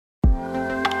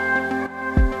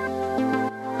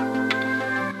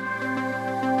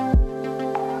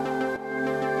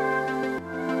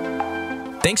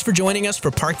Thanks for joining us for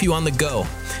Parkview on the Go.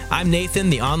 I'm Nathan,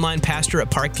 the online pastor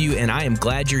at Parkview, and I am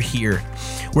glad you're here.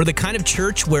 We're the kind of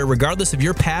church where, regardless of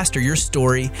your past or your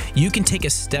story, you can take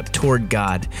a step toward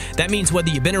God. That means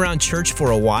whether you've been around church for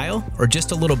a while or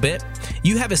just a little bit,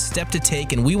 you have a step to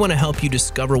take, and we want to help you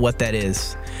discover what that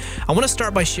is. I want to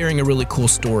start by sharing a really cool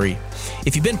story.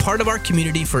 If you've been part of our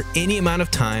community for any amount of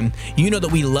time, you know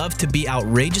that we love to be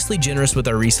outrageously generous with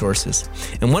our resources.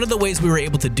 And one of the ways we were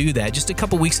able to do that just a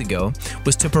couple weeks ago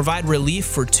was to provide relief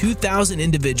for 2,000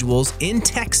 individuals in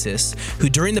Texas who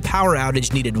during the power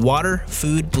outage needed water,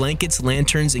 food, blankets,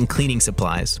 lanterns, and cleaning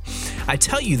supplies. I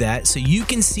tell you that so you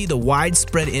can see the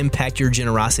widespread impact your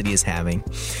generosity is having.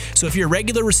 So if you're a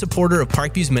regular supporter of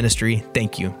Parkview's ministry,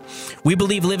 thank you. We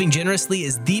believe living generously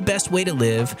is the best way to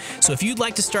live. So if you'd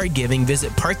like to start giving,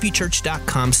 visit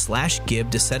parkviewchurch.com/give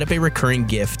to set up a recurring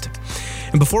gift.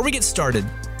 And before we get started,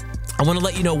 I want to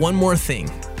let you know one more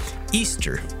thing.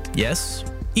 Easter. Yes,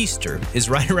 Easter is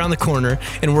right around the corner,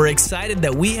 and we're excited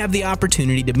that we have the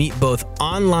opportunity to meet both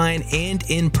online and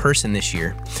in person this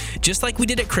year. Just like we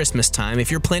did at Christmas time,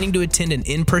 if you're planning to attend an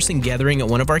in-person gathering at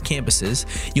one of our campuses,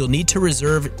 you'll need to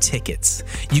reserve tickets.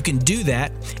 You can do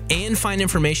that and find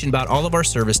information about all of our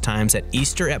service times at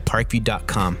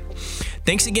easter@parkview.com.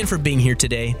 Thanks again for being here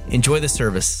today. Enjoy the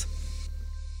service.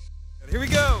 Here we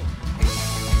go.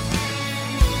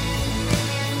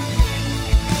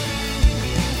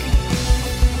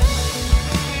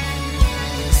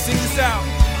 Sing this out.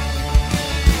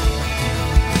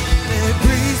 Let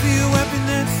praise be a weapon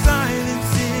that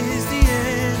silences the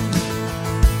end.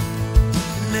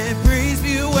 Let praise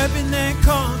be a weapon that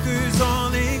conquers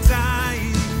all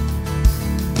anxiety.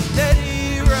 Let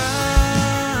it rise.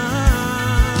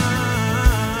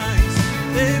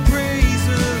 Let praise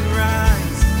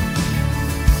arise.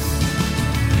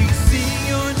 We sing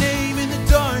your name in the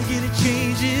dark and it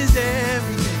changes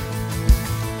everything.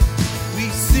 We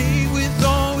sing with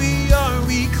all we are,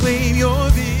 we claim your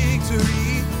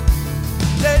victory.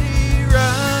 Let it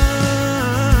rise,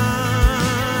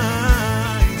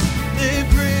 let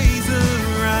praise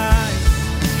arise.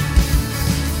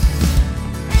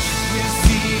 We'll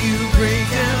see you break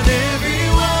down every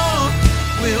wall.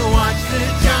 We'll watch the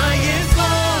giants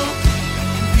fall.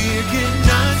 Fear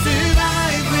cannot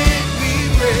survive when we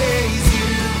praise you.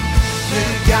 The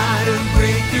God of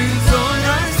breakthroughs on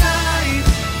our side,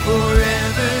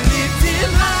 forever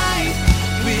lifted high.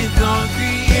 With all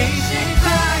creation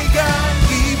cry, God,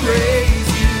 we praise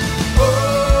you. Oh,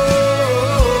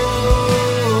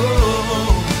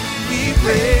 we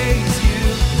praise you.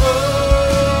 Oh,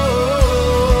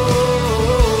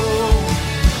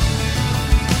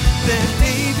 that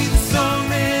may be the song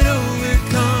that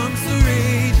overcomes the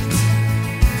rage.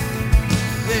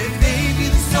 That may be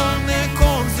the song that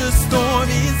calms the storm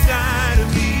inside of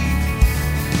me.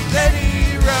 Let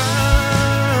it rise.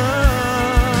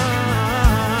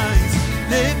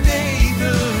 Let faith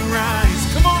arise.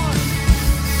 Come on.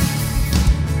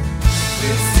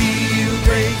 We'll see you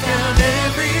break down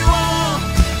every wall.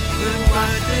 We'll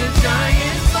watch the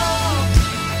giants fall.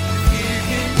 Fear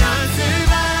cannot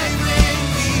survive when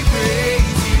we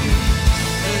praise you.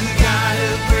 And God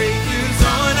of breakthroughs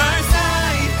on our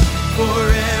side,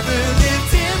 forever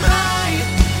lift him high.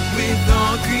 With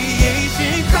all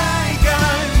creation cry,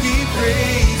 God, we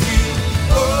praise you.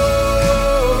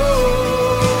 Oh,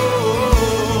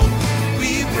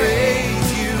 we praise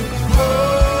you.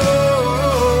 Oh,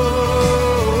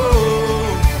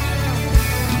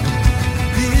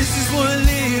 this is what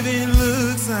living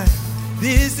looks like.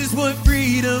 This is what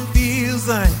freedom feels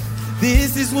like.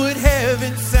 This is what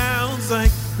heaven sounds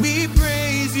like. We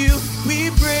praise you.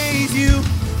 We praise you.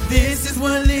 This is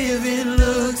what living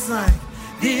looks like.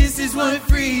 This is what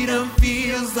freedom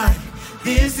feels like.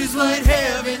 This is what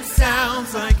heaven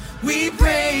sounds like. We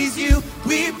praise you.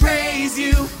 We praise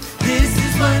you. This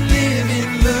is what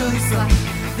living looks like.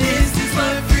 This is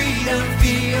what freedom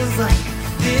feels like.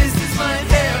 This is what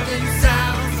heaven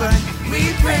sounds like.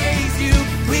 We praise you.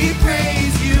 We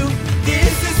praise you.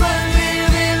 This is what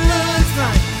living looks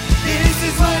like. This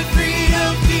is what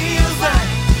freedom feels like.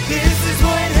 This is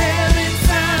what heaven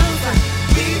sounds like.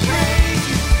 We praise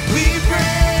you. We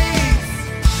praise.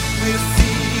 We'll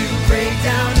see you break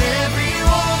down every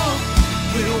wall.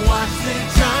 We'll watch the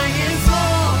giants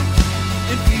fall.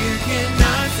 And fear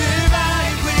cannot survive.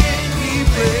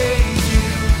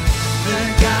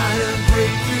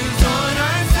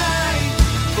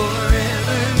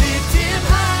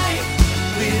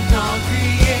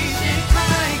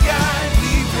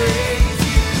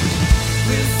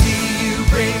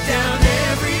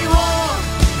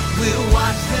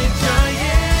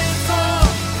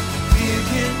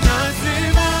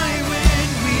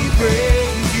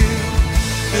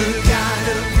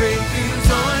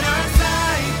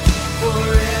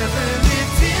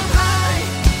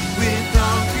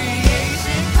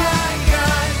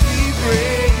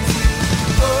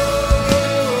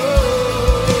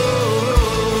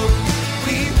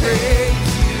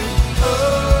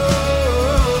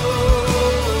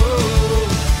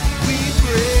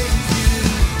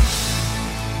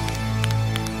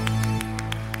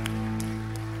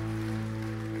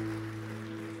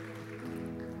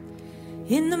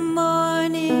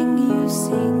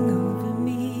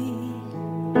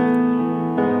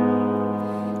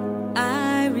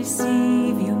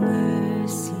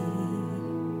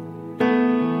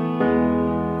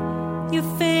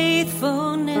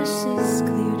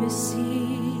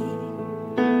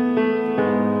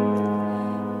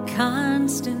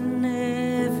 in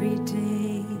every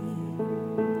day.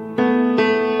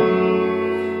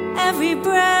 Every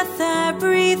breath I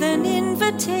breathe an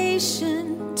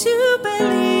invitation to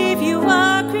believe you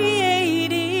are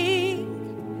creating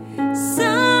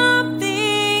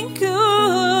something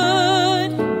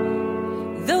good.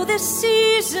 Though this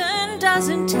season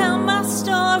doesn't tell my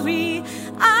story,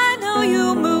 I know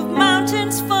you move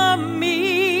mountains for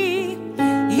me.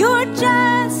 You're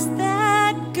just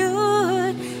that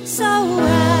good. So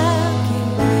I'll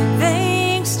give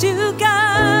thanks to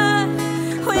God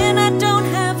when I don't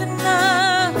have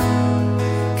enough,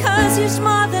 'cause He's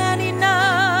more than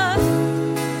enough,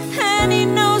 and He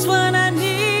knows what I need.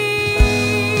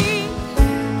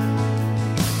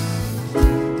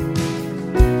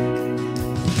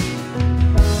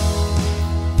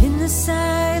 In the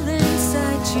silence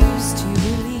I choose to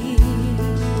believe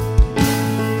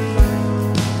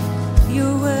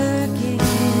you're working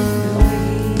in the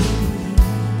waiting.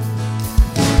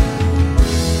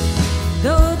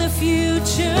 Though the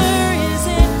future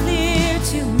isn't clear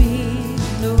to me,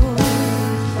 Lord,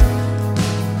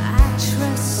 I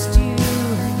trust you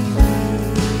anyway.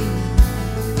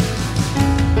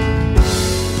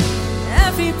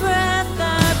 Every breath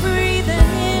I breathe an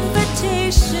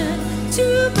invitation to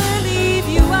believe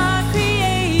you are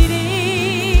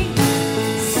creating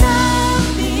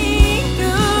something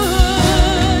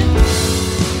good.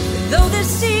 Though the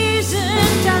season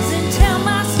doesn't tell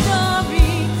my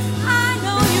story, I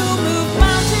know you move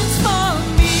mountains for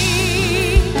me.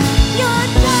 You're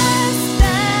just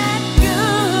that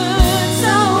good.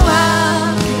 So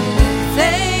I'll give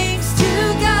thanks to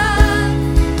God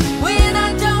when I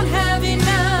don't have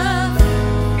enough,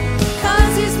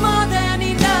 'cause He's more than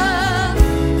enough,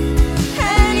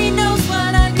 and He knows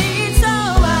what I need. So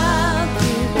I'll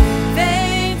give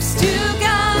thanks to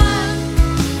God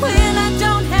when I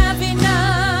don't have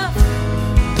enough,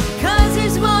 'cause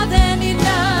He's more than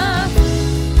enough,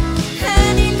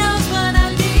 and He knows what I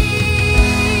need.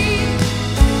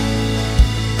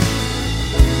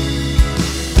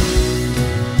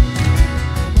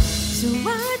 So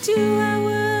why do I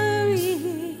worry?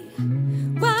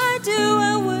 Why do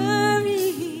I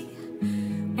worry?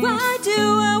 Why do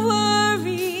I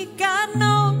worry? God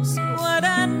knows what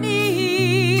I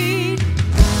need.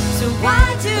 So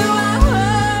why do I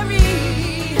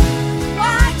worry?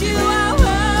 Why do I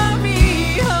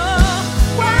worry? Oh,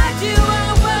 why do I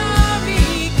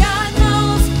worry? God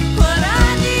knows what I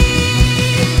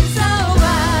need. So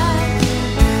I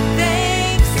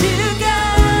thanks to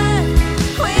God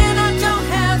when I don't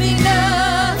have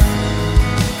enough,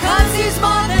 'cause He's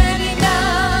more than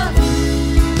enough,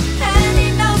 and He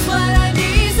knows what I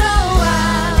need. So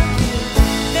I'll give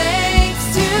thanks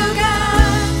to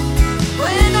God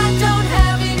when I don't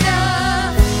have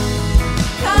enough,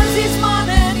 'cause He's more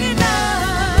than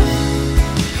enough,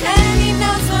 and He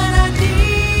knows what I need.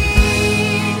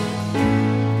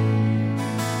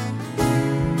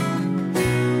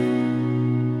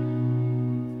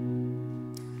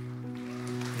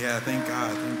 Yeah, thank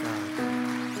God, thank God.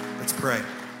 Let's pray.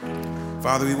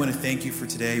 Father, we want to thank you for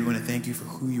today. We want to thank you for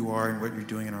who you are and what you're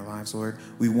doing in our lives, Lord.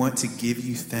 We want to give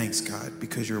you thanks, God,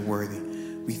 because you're worthy.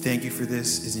 We thank you for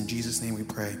this. Is in Jesus' name we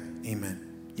pray. Amen.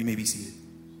 You may be seated.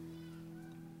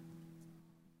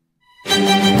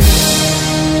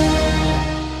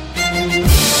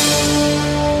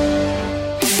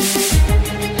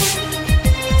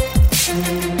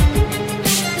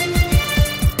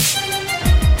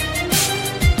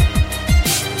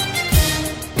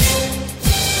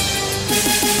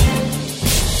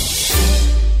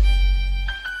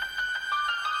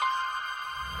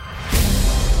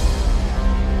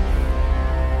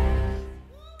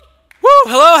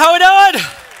 Hello, how we doing?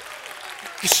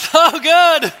 So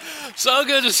good. So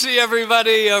good to see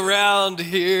everybody around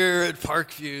here at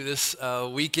Parkview this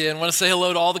weekend. I want to say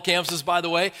hello to all the campuses, by the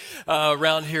way,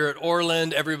 around here at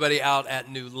Orland, everybody out at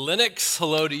New Lenox.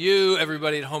 Hello to you,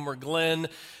 everybody at Homer Glen.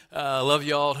 Love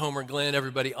you all at Homer Glen,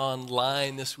 everybody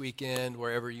online this weekend,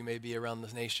 wherever you may be around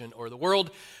the nation or the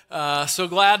world. So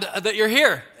glad that you're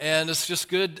here, and it's just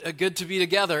good to be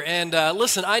together. And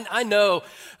listen, I know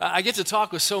I get to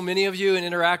talk with so many of you and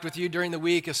interact with you during the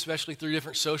week, especially through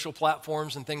different social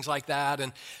platforms and things like that.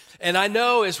 And I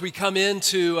know as we come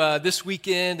into this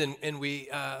weekend and we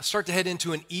start to head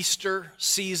into an Easter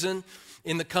season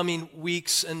in the coming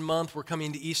weeks and month, we're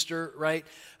coming to Easter, right?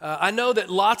 I know that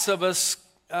lots of us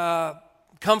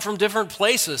come from different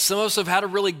places. Some of us have had a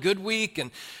really good week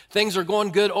and things are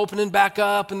going good, opening back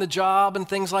up in the job and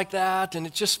things like that, and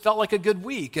it just felt like a good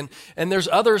week. And there's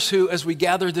others who, as we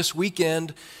gather this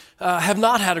weekend, have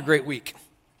not had a great week.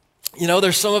 You know,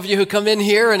 there's some of you who come in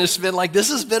here and it's been like, this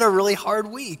has been a really hard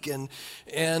week,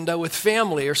 and with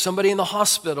family or somebody in the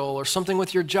hospital or something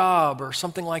with your job or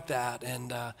something like that.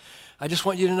 And I just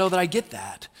want you to know that I get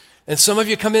that. And some of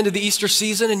you come into the Easter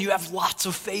season and you have lots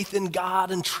of faith in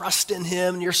God and trust in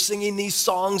Him, and you're singing these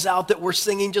songs out that we're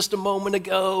singing just a moment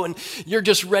ago, and you're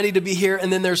just ready to be here.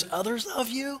 And then there's others of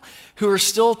you who are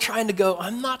still trying to go,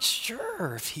 I'm not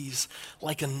sure if He's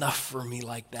like enough for me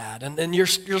like that. And you're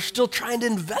still trying to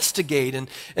investigate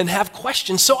and have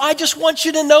questions. So I just want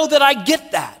you to know that I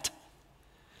get that.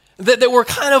 That we're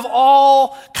kind of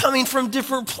all coming from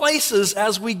different places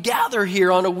as we gather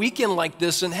here on a weekend like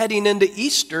this and heading into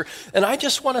Easter. And I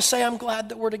just want to say I'm glad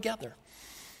that we're together.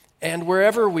 And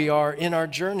wherever we are in our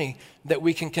journey, that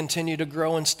we can continue to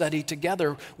grow and study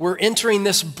together. We're entering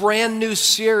this brand new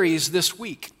series this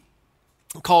week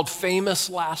called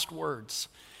Famous Last Words.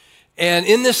 And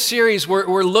in this series,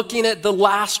 we're looking at the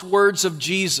last words of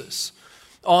Jesus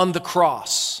on the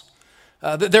cross.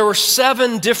 There were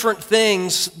 7 different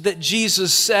things that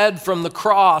Jesus said from the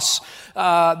cross,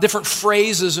 different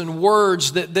phrases and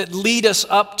words that lead us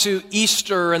up to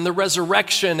Easter and the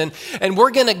resurrection. And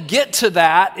we're going to get to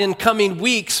that in coming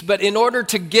weeks. But in order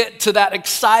to get to that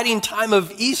exciting time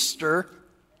of Easter,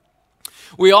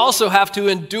 we also have to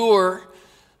endure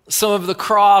some of the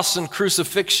cross and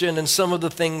crucifixion and some of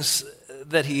the things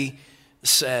that He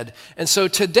said. And so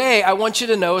today, I want you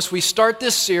to know, as we start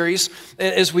this series,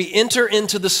 as we enter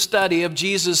into the study of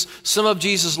Jesus, some of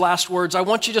Jesus' last words, I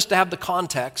want you just to have the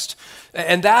context.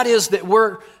 And that is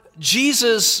that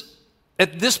Jesus,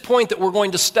 at this point that we're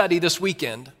going to study this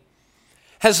weekend,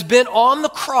 has been on the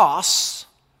cross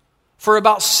for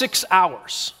about 6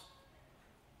 hours.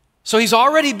 So He's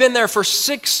already been there for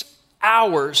 6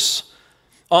 hours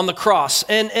on the cross.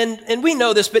 And we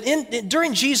know this, but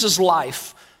during Jesus'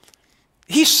 life,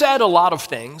 He said a lot of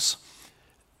things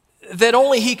that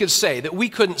only He could say, that we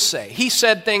couldn't say. He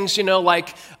said things,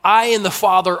 like, I and the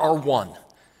Father are one.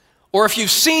 Or if you've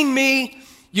seen me,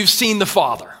 you've seen the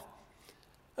Father.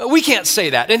 We can't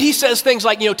say that. And He says things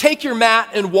like, take your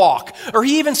mat and walk. Or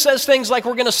He even says things like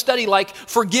we're going to study, like,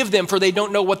 forgive them for they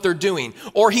don't know what they're doing.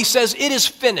 Or He says, it is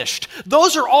finished.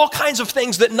 Those are all kinds of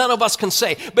things that none of us can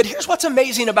say. But here's what's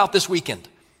amazing about this weekend.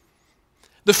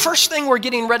 The first thing we're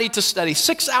getting ready to study,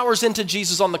 6 hours into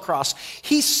Jesus on the cross,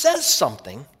 He says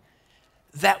something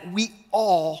that we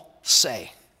all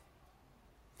say.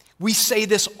 We say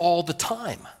this all the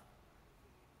time.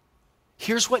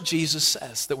 Here's what Jesus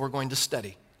says that we're going to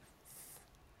study.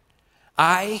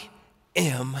 I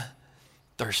am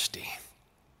thirsty.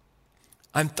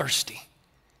 I'm thirsty.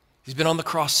 He's been on the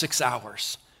cross 6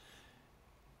 hours,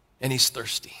 and He's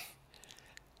thirsty.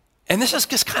 And this is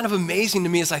just kind of amazing to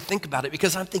me as I think about it,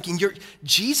 because I'm thinking,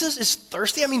 Jesus is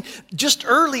thirsty? I mean, just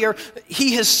earlier,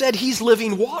 He has said He's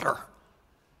living water.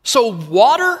 So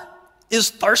water is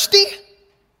thirsty?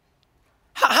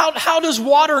 How does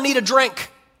water need a drink?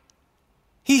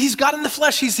 He's God in the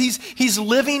flesh. He's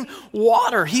living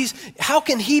water. How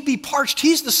can He be parched?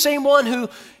 He's the same one who,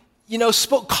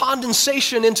 spoke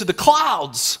condensation into the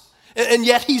clouds, and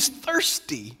yet He's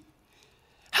thirsty.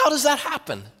 How does that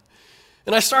happen?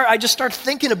 And I just start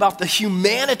thinking about the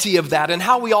humanity of that and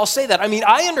how we all say that. I mean,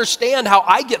 I understand how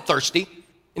I get thirsty.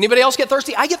 Anybody else get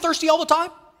thirsty? I get thirsty all the time.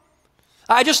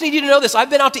 I just need you to know this. I've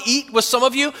been out to eat with some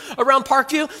of you around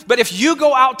Parkview, but if you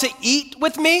go out to eat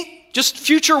with me, just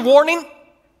future warning,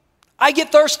 I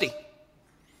get thirsty.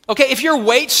 Okay, if you're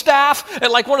wait staff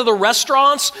at like one of the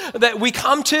restaurants that we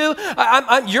come to,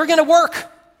 you're going to work.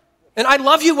 And I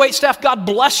love you, waitstaff. God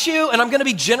bless you. And I'm going to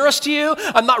be generous to you.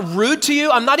 I'm not rude to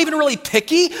you. I'm not even really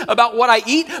picky about what I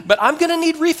eat, but I'm going to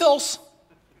need refills.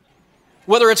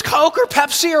 Whether it's Coke or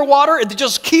Pepsi or water,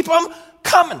 just keep them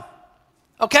coming.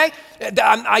 Okay?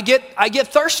 I get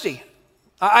thirsty.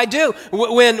 I do.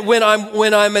 When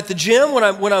I'm at the gym, when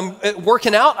I'm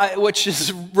working out, which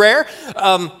is rare.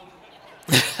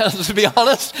 To be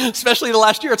honest, especially the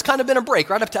last year, it's kind of been a break,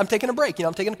 right? I'm taking a break.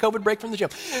 I'm taking a COVID break from the gym.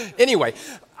 Anyway,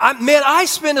 I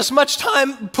spend as much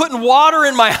time putting water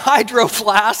in my hydro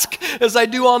flask as I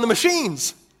do on the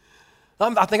machines.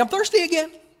 I think I'm thirsty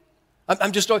again.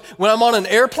 I'm just, when I'm on an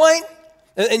airplane,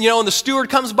 and the steward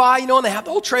comes by, and they have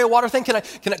the whole tray of water thing. Can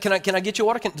I get you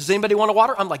water? Does anybody want a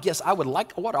water? I'm like, yes, I would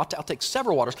like a water. I'll take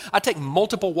several waters. I take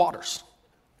multiple waters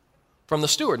from the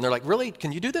steward. And they're like, really?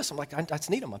 Can you do this? I'm like, I just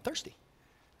need them. I'm thirsty.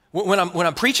 When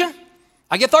I'm preaching,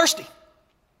 I get thirsty.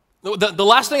 The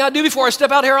last thing I do before I step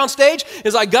out here on stage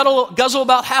is I guzzle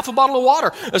about half a bottle of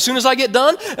water. As soon as I get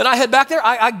done and I head back there,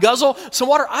 I guzzle some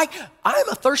water. I'm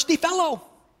a thirsty fellow.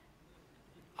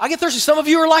 I get thirsty. Some of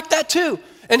you are like that too.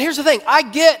 And here's the thing. I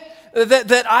get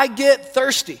that I get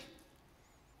thirsty.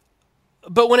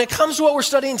 But when it comes to what we're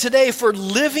studying today, for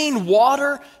living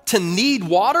water to need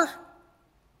water,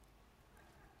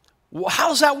 how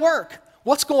does that work?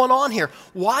 What's going on here?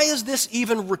 Why is this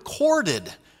even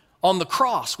recorded on the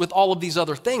cross with all of these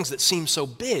other things that seem so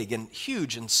big and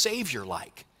huge and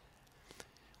Savior-like?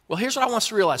 Well, here's what I want us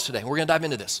to realize today. We're going to dive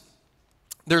into this.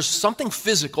 There's something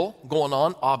physical going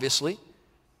on, obviously,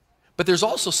 but there's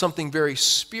also something very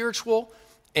spiritual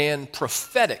and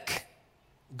prophetic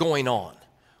going on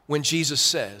when Jesus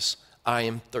says, I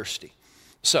am thirsty.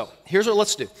 So here's what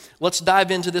let's do. Let's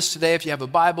dive into this today. If you have a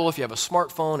Bible, if you have a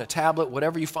smartphone, a tablet,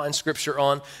 whatever you find scripture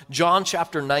on, John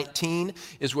chapter 19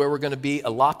 is where we're going to be a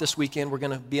lot this weekend. We're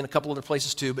going to be in a couple other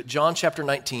places too, but John chapter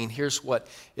 19, here's what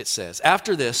it says.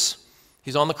 After this,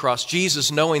 he's on the cross.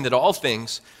 Jesus, knowing that all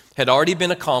things had already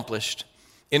been accomplished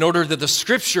in order that the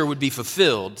scripture would be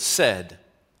fulfilled, said,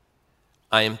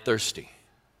 I am thirsty.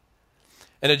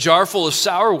 And a jar full of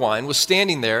sour wine was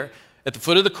standing there at the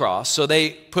foot of the cross, so they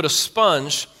put a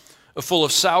sponge full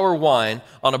of sour wine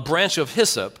on a branch of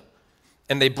hyssop,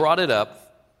 and they brought it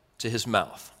up to his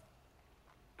mouth.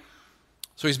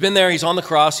 So he's been there, he's on the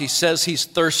cross, he says he's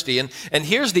thirsty, and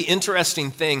here's the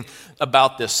interesting thing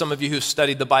about this. Some of you who've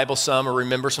studied the Bible some or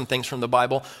remember some things from the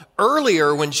Bible,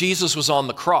 earlier when Jesus was on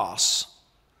the cross,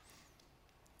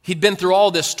 he'd been through all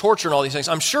this torture and all these things.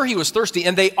 I'm sure he was thirsty,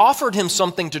 and they offered him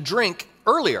something to drink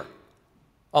earlier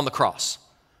on the cross.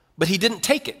 But he didn't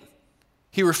take it.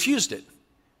 He refused it.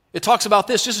 It talks about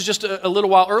this. This is just a little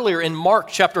while earlier in Mark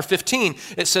chapter 15.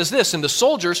 It says this, and the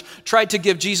soldiers tried to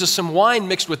give Jesus some wine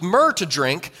mixed with myrrh to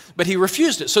drink, but he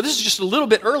refused it. So this is just a little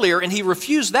bit earlier, and he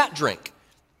refused that drink.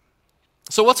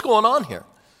 So what's going on here?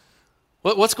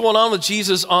 What's going on with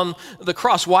Jesus on the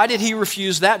cross? Why did he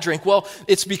refuse that drink? Well,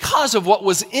 it's because of what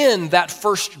was in that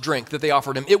first drink that they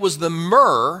offered him. It was the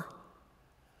myrrh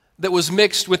that was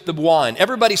mixed with the wine.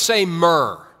 Everybody say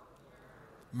myrrh.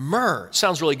 Myrrh.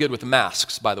 Sounds really good with the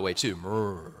masks, by the way, too.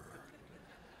 Myrrh.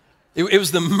 It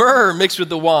was the myrrh mixed with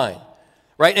the wine,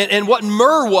 right? And what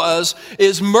myrrh was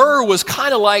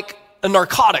kind of like a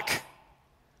narcotic.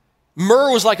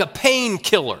 Myrrh was like a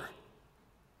painkiller.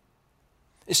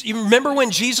 You remember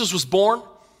when Jesus was born?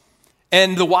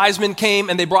 And the wise men came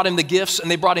and they brought him the gifts,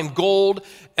 and they brought him gold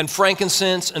and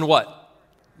frankincense and what?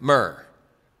 Myrrh.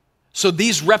 So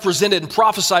these represented and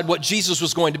prophesied what Jesus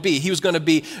was going to be. He was going to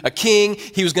be a king,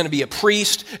 he was going to be a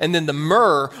priest, and then the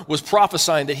myrrh was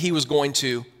prophesying that he was going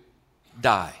to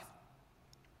die.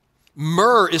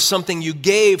 Myrrh is something you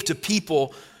gave to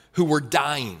people who were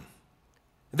dying.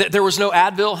 There was no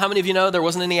Advil. How many of you know there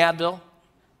wasn't any Advil?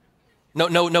 No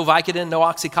Vicodin, no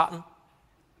Oxycontin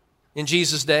in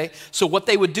Jesus' day. So what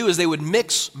they would do is they would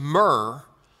mix myrrh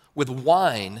with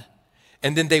wine,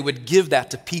 and then they would give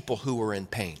that to people who were in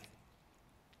pain.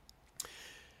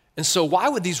 And so why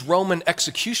would these Roman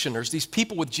executioners, these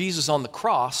people with Jesus on the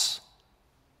cross,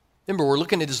 remember we're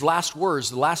looking at his last words,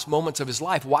 the last moments of his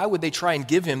life, why would they try and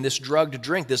give him this drug to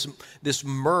drink, this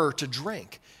myrrh to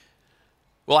drink?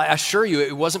 Well, I assure you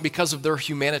it wasn't because of their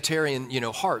humanitarian,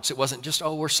 hearts. It wasn't just,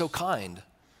 oh, we're so kind.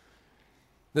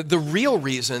 The real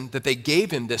reason that they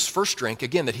gave him this first drink,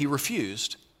 again, that he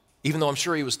refused, even though I'm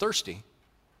sure he was thirsty,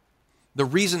 the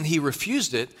reason he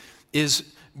refused it is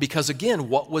because, again,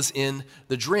 what was in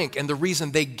the drink. And the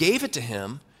reason they gave it to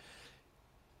him,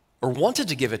 or wanted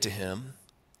to give it to him,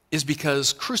 is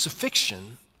because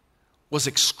crucifixion was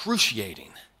excruciating.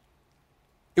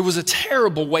 It was a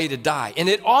terrible way to die. And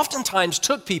it oftentimes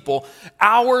took people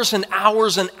hours and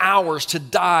hours and hours to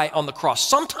die on the cross.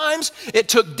 Sometimes it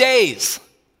took days.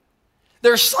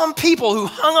 There are some people who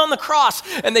hung on the cross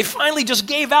and they finally just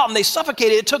gave out and they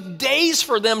suffocated. It took days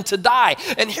for them to die.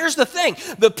 And here's the thing.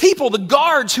 The people, the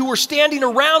guards who were standing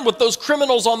around with those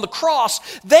criminals on the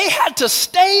cross, they had to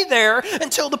stay there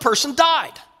until the person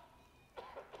died.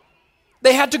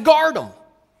 They had to guard them.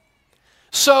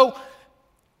 So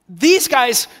these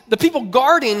guys, the people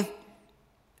guarding,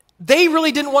 they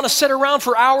really didn't want to sit around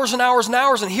for hours and hours and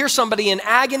hours and hear somebody in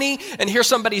agony and hear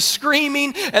somebody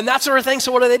screaming and that sort of thing.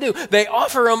 So what do? They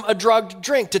offer him a drug to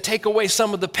drink to take away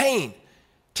some of the pain,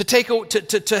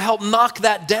 to help knock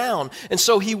that down. And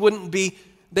so they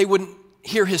wouldn't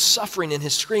hear his suffering and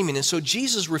his screaming. And so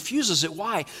Jesus refuses it.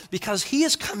 Why? Because he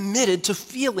is committed to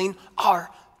feeling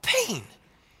our pain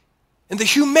and the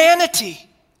humanity.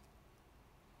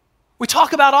 We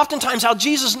talk about oftentimes how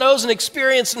Jesus knows and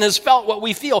experienced and has felt what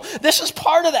we feel. This is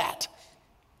part of that.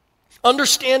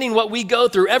 Understanding what we go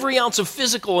through, every ounce of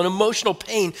physical and emotional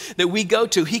pain that we go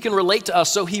to, he can relate to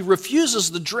us. So he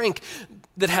refuses the drink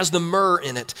that has the myrrh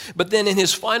in it. But then in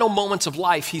his final moments of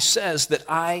life, he says that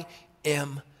I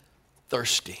am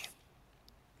thirsty.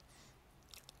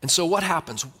 And so what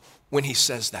happens when he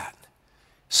says that?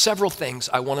 several things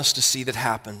I want us to see that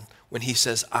happen when he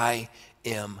says, I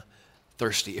am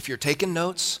thirsty. If you're taking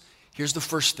notes, here's the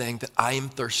first thing that I am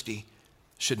thirsty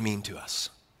should mean to us.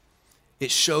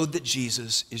 It showed that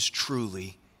Jesus is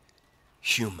truly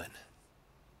human.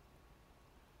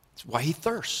 That's why he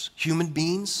thirsts. Human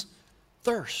beings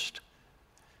thirst.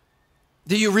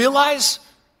 Do you realize?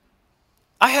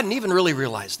 I hadn't even really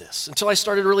realized this until I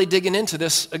started really digging into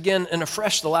this again and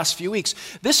afresh the last few weeks.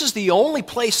 This is the only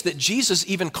place that Jesus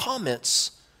even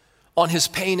comments on his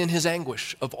pain and his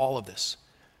anguish of all of this.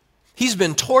 He's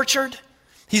been tortured.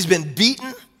 He's been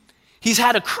beaten. He's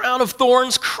had a crown of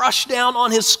thorns crushed down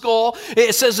on his skull.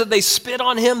 It says that they spit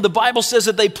on him. The Bible says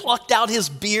that they plucked out his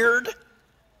beard.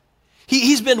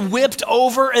 He's been whipped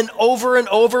over and over and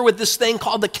over with this thing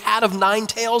called the cat of nine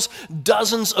tails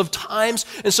dozens of times.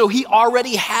 And so he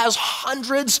already has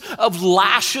hundreds of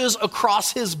lashes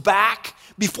across his back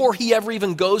before he ever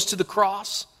even goes to the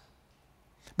cross.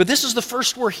 But this is the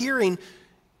first we're hearing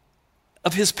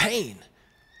of his pain,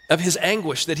 of his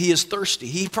anguish, that he is thirsty.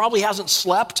 He probably hasn't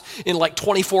slept in like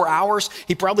 24 hours.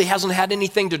 He probably hasn't had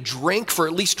anything to drink for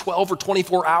at least 12 or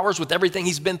 24 hours with everything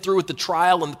he's been through with the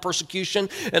trial and the persecution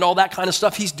and all that kind of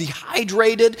stuff. He's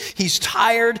dehydrated, he's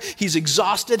tired, he's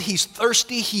exhausted, he's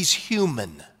thirsty, he's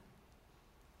human.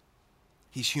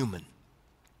 He's human.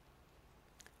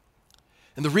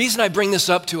 And the reason I bring this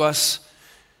up to us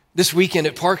this weekend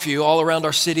at Parkview, all around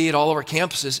our city, at all of our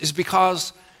campuses, is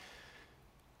because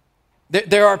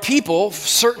there are people,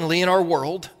 certainly in our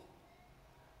world,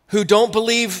 who don't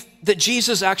believe that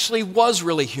Jesus actually was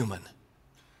really human,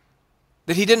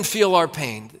 that he didn't feel our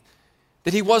pain,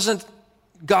 that he wasn't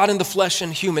God in the flesh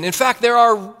and human. In fact, there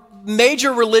are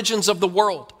major religions of the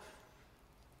world.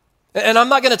 And I'm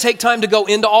not going to take time to go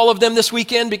into all of them this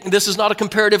weekend, because this is not a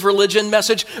comparative religion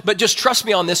message, but just trust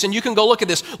me on this, and you can go look at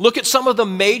this. Look at some of the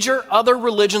major other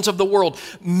religions of the world.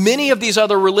 Many of these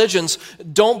other religions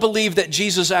don't believe that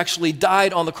Jesus actually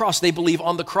died on the cross. They believe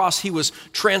on the cross he was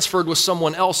transferred with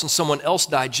someone else and someone else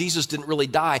died. Jesus didn't really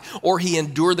die, or he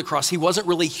endured the cross. He wasn't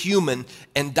really human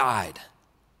and died.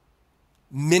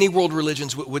 Many world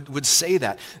religions would say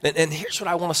that. And here's what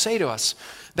I want to say to us.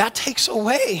 That takes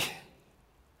away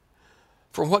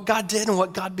from what God did and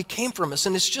what God became from us.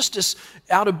 And it's just as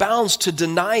out of bounds to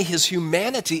deny his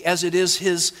humanity as it is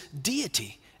his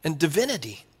deity and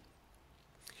divinity.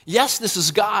 Yes, this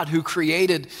is God who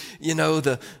created,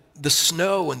 the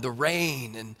snow and the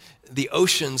rain and the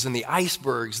oceans and the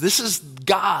icebergs. This is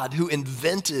God who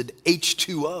invented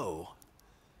H2O.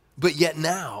 But yet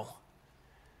now,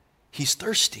 he's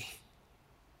thirsty.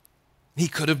 He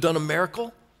could have done a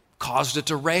miracle, caused it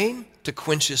to rain to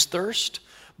quench his thirst.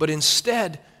 But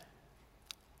instead,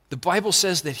 the Bible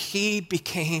says that he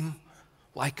became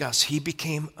like us. He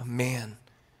became a man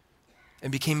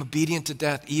and became obedient to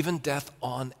death, even death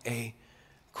on a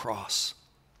cross.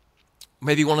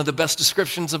 Maybe one of the best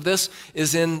descriptions of this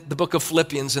is in the book of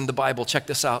Philippians in the Bible. Check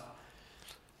this out.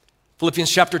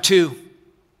 Philippians chapter 2,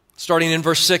 starting in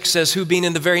verse 6, says, "Who being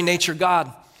in the very nature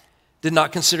God, did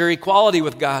not consider equality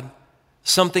with God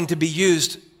something to be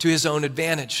used to his own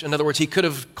advantage." In other words, he could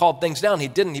have called things down. He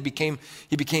didn't. He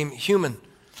became human.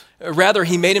 Rather,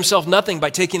 he made himself nothing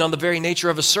by taking on the very nature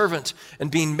of a servant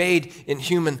and being made in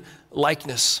human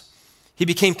likeness. He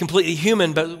became completely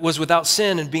human, but was without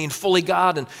sin, and being fully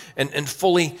God and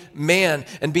fully man,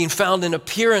 and being found in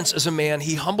appearance as a man,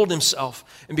 he humbled himself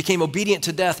and became obedient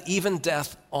to death, even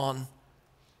death on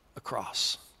a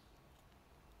cross.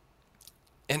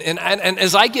 And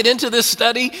as I get into this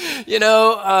study,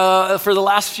 for the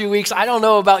last few weeks, I don't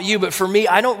know about you, but for me,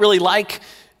 I don't really like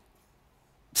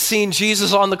seeing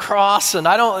Jesus on the cross, and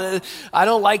I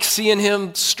don't like seeing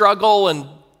him struggle, and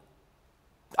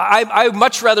I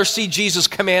much rather see Jesus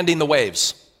commanding the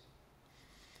waves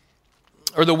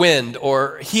or the wind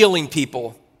or healing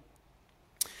people.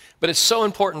 But it's so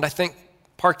important, I think,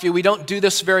 Parkview, we don't do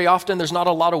this very often. There's not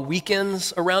a lot of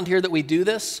weekends around here that we do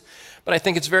this. But I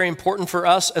think it's very important for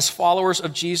us as followers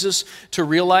of Jesus to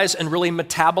realize and really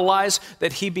metabolize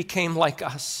that he became like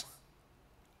us.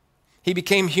 He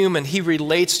became human. He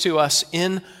relates to us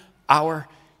in our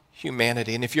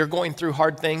humanity. And if you're going through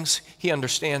hard things, he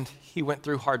understands he went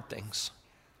through hard things.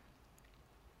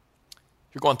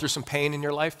 If you're going through some pain in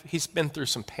your life, he's been through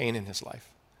some pain in his life.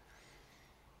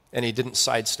 And he didn't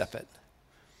sidestep it.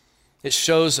 It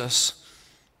shows us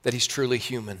that he's truly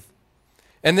human.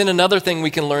 And then another thing we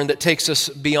can learn that takes us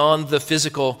beyond the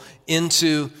physical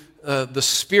into the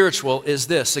spiritual is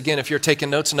this. Again, if you're taking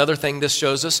notes, another thing this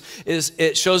shows us is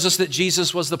it shows us that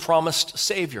Jesus was the promised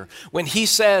Savior. When he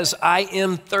says, "I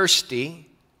am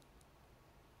thirsty,"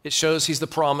 It shows he's the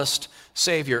promised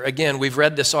Savior. Again, we've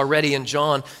read this already in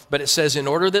John, but it says, in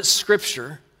order that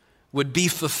Scripture would be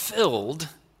fulfilled,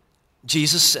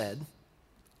 Jesus said,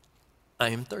 I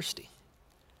am thirsty.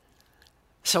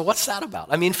 So what's that about?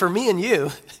 I mean, for me and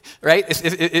you, right?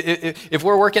 If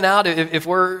we're working out, if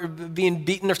we're being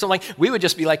beaten or something, we would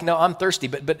just be like, no, I'm thirsty.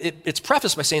 But it's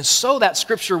prefaced by saying, so that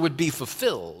Scripture would be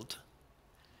fulfilled,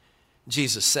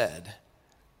 Jesus said,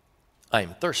 I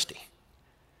am thirsty.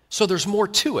 So there's more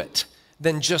to it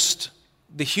than just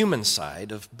the human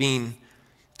side of being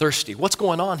thirsty. What's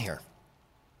going on here?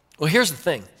 Well, here's the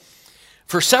thing.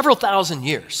 For several thousand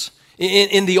years,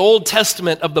 in the Old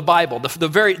Testament of the Bible,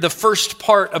 the first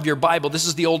part of your Bible, this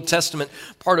is the Old Testament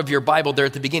part of your Bible there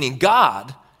at the beginning,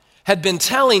 God had been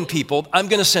telling people, I'm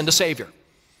going to send a Savior.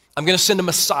 I'm going to send a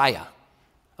Messiah.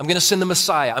 I'm going to send the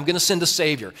Messiah. I'm going to send a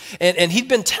Savior. And he'd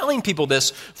been telling people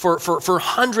this for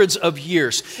hundreds of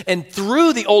years. And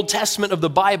through the Old Testament of the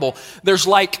Bible, there's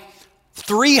like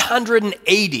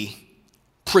 380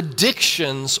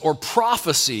 predictions or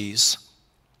prophecies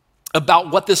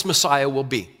about what this Messiah will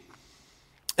be.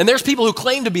 And there's people who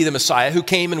claim to be the Messiah who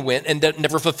came and went and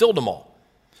never fulfilled them all.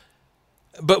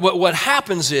 But what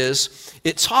happens is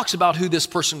it talks about who this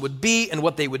person would be and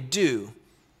what they would do.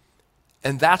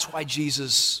 And that's why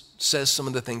Jesus says some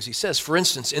of the things he says. For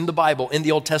instance, in the Bible, in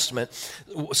the Old Testament,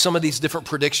 some of these different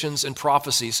predictions and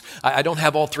prophecies, I don't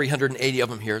have all 380 of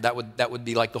them here. That would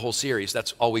be like the whole series.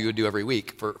 That's all we would do every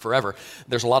week forever.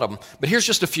 There's a lot of them. But here's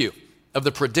just a few of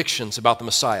the predictions about the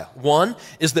Messiah. One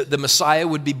is that the Messiah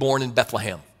would be born in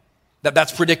Bethlehem.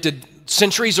 That's predicted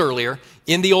centuries earlier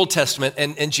in the Old Testament,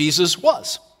 and Jesus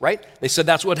was, right? They said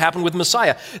that's what happened with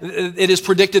Messiah. It is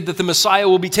predicted that the Messiah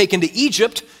will be taken to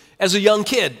Egypt as a young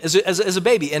kid, as a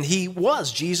baby, and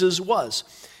Jesus was.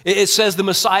 It says the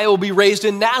Messiah will be raised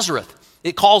in Nazareth.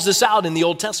 It calls this out in the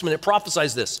Old Testament. It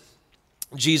prophesies this.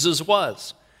 Jesus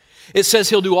was. It says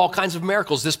he'll do all kinds of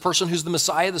miracles. This person who's the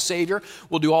Messiah, the Savior,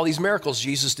 will do all these miracles.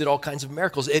 Jesus did all kinds of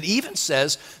miracles. It even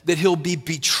says that he'll be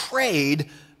betrayed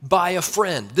by a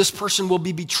friend. This person will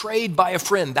be betrayed by a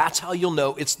friend. That's how you'll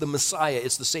know it's the Messiah,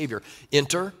 it's the Savior.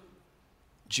 Enter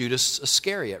Judas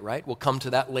Iscariot, right? We'll come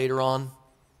to that later on,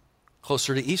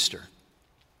 closer to Easter.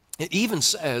 It even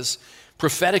says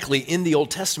prophetically in the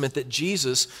Old Testament that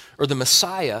Jesus, or the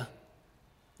Messiah,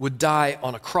 would die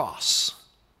on a cross,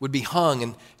 would be hung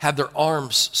and have their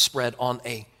arms spread on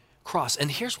a cross. And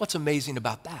here's what's amazing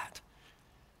about that.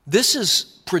 This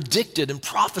is predicted and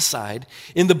prophesied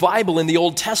in the Bible in the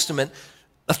Old Testament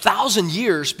 1,000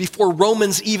 years before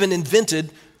Romans even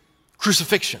invented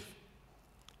crucifixion.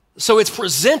 So it's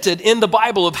presented in the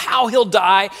Bible of how he'll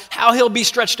die, how he'll be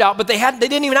stretched out, but they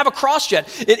didn't even have a cross yet.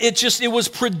 It was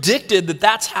predicted that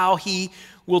that's how he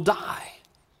will die.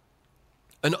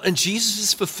 And Jesus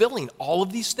is fulfilling all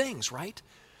of these things, right?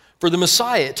 For the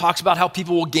Messiah, it talks about how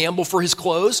people will gamble for his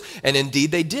clothes, and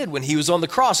indeed they did. When he was on the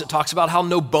cross, it talks about how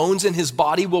no bones in his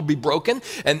body will be broken,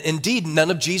 and indeed none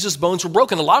of Jesus' bones were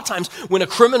broken. A lot of times when a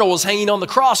criminal was hanging on the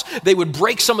cross, they would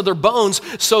break some of their bones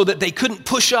so that they couldn't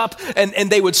push up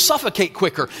and they would suffocate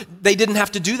quicker. They didn't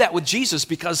have to do that with Jesus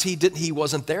because he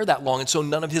wasn't there that long, and so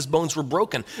none of his bones were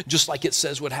broken, just like it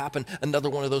says would happen.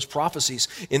 Another one of those prophecies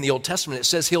in the Old Testament. It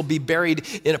says he'll be buried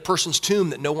in a person's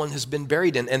tomb that no one has been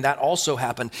buried in, and that also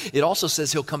happened. It also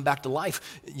says he'll come back to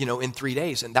life, in 3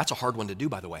 days. And that's a hard one to do,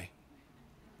 by the way.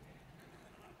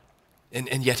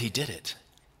 And yet he did it.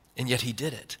 And yet he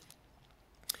did it.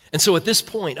 And so at this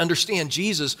point, understand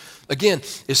Jesus, again,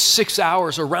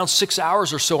 is around 6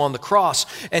 hours or so on the cross.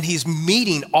 And he's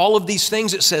meeting all of these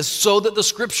things, it says, so that the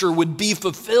scripture would be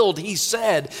fulfilled, he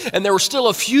said. And there were still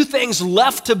a few things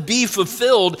left to be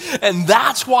fulfilled. And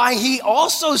that's why he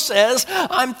also says,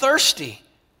 I'm thirsty.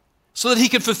 So that he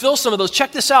could fulfill some of those.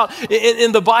 Check this out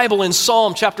in the Bible in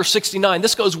Psalm chapter 69.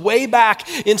 This goes way back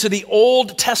into the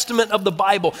Old Testament of the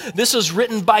Bible. This is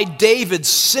written by David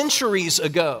centuries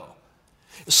ago.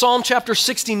 Psalm chapter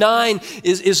 69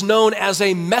 is known as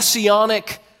a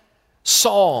messianic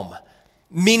psalm,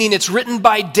 meaning it's written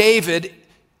by David,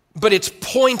 but it's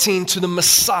pointing to the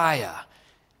Messiah.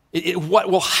 What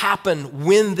will happen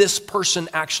when this person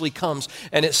actually comes.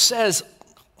 And it says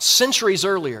centuries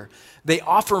earlier, they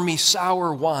offer me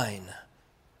sour wine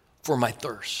for my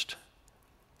thirst.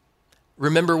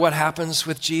 Remember what happens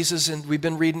with Jesus, and we've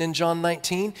been reading in John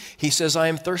 19? He says, I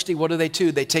am thirsty. What do? They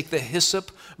take the hyssop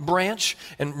branch,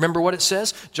 and remember what it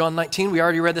says? John 19, we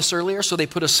already read this earlier. So they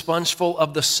put a sponge full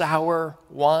of the sour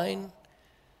wine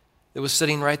that was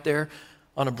sitting right there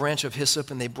on a branch of hyssop,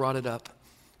 and they brought it up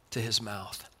to his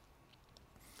mouth.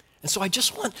 And so I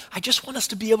just want us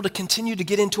to be able to continue to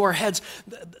get into our heads.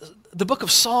 The book of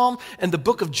Psalm and the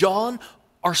book of John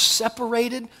are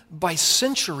separated by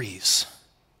centuries.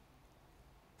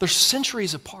 They're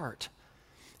centuries apart.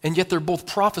 And yet they're both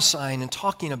prophesying and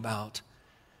talking about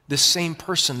this same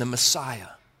person, the Messiah,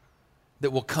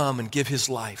 that will come and give his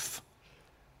life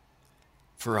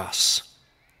for us.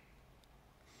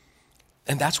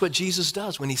 And that's what Jesus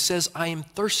does. When he says, I am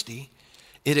thirsty,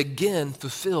 it again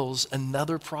fulfills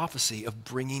another prophecy of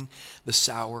bringing the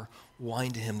sour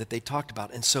wine to him that they talked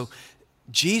about. And so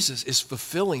Jesus is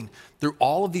fulfilling through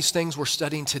all of these things we're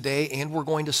studying today and we're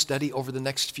going to study over the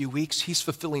next few weeks. He's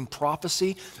fulfilling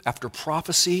prophecy after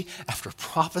prophecy after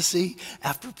prophecy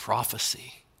after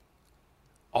prophecy.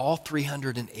 All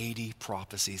 380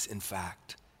 prophecies, in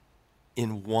fact,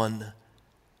 in one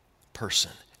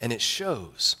person. And it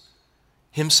shows,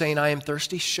 him saying, I am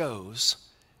thirsty, shows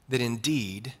that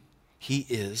indeed he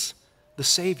is the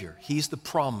Savior. He's the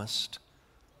promised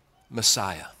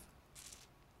Messiah.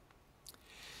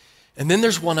 And then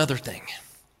there's one other thing.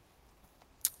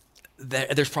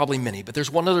 There's probably many, but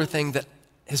there's one other thing that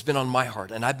has been on my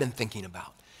heart and I've been thinking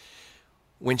about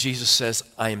when Jesus says,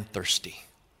 I am thirsty.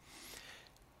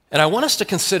 And I want us to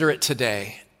consider it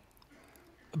today.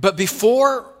 But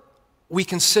before we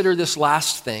consider this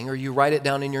last thing, or you write it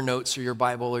down in your notes or your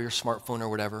Bible or your smartphone or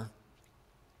whatever,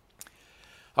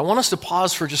 I want us to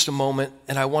pause for just a moment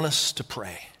and I want us to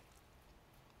pray.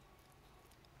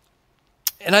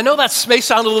 And I know that may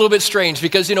sound a little bit strange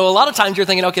because, a lot of times you're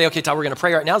thinking, okay, Todd, we're going to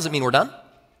pray right now. Does it mean we're done?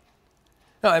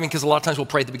 No, I mean, because a lot of times we'll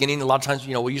pray at the beginning, a lot of times,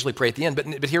 we'll usually pray at the end,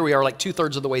 but here we are like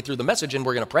 2/3 of the way through the message and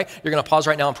we're going to pray. You're going to pause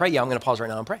right now and pray? Yeah, I'm going to pause right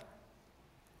now and pray.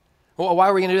 Well, why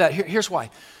are we going to do that? Here's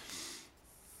why.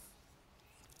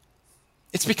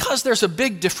 It's because there's a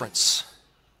big difference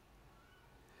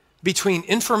between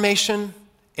information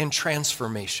and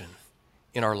transformation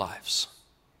in our lives.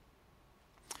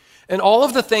 And all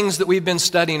of the things that we've been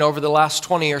studying over the last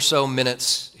 20 or so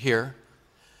minutes here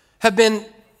have been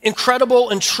incredible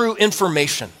and true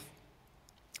information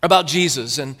about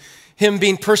Jesus and him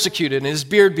being persecuted and his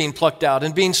beard being plucked out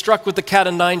and being struck with the cat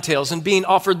o' nine tails and being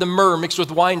offered the myrrh mixed with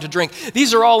wine to drink.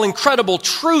 These are all incredible,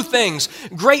 true things,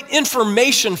 great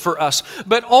information for us.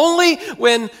 But only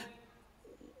when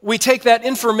we take that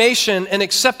information and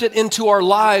accept it into our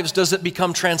lives does it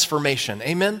become transformation.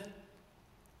 Amen?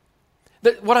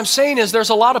 What I'm saying is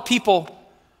there's a lot of people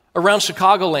around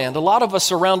Chicagoland, a lot of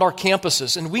us around our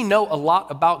campuses, and we know a lot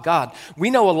about God.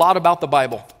 We know a lot about the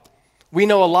Bible. We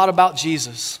know a lot about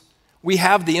Jesus. We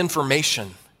have the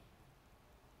information.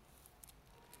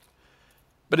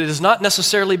 But it does not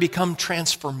necessarily become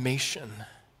transformation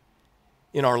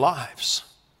in our lives,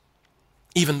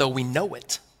 even though we know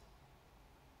it,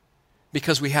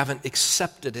 because we haven't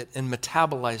accepted it and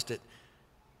metabolized it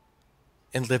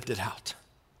and lived it out.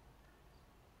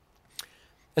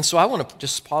 And so I want to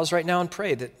just pause right now and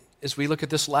pray that as we look at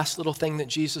this last little thing that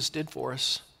Jesus did for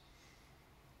us,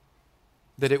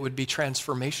 that it would be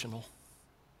transformational,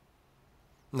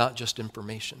 not just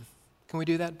information. Can we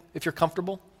do that? If you're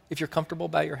comfortable,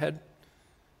 bow your head.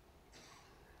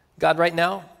 God, right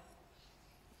now,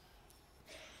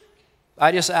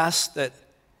 I just ask that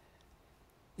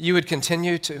you would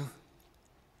continue to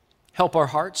help our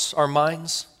hearts, our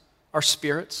minds, our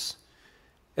spirits,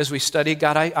 as we study.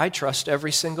 God, I trust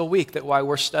every single week that while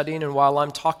we're studying and while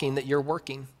I'm talking that you're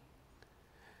working.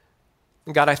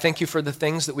 And God, I thank you for the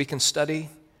things that we can study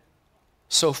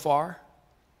so far,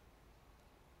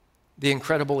 the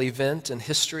incredible event and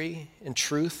history and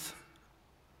truth.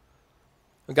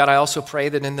 And God, I also pray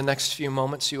that in the next few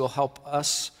moments you will help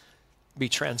us be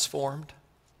transformed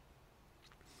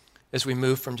as we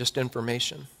move from just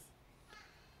information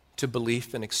to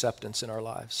belief and acceptance in our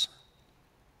lives.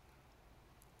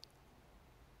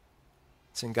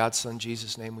 It's in God's Son,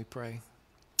 Jesus' name we pray.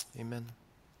 Amen.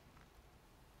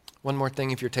 One more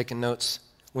thing if you're taking notes.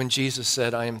 When Jesus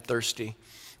said, I am thirsty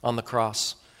on the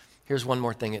cross, here's one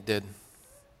more thing it did.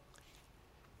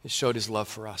 It showed his love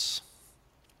for us.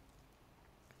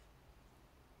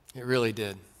 It really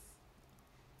did.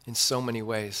 In so many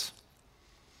ways.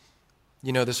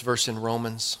 You know this verse in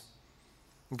Romans.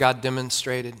 God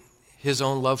demonstrated his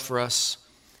own love for us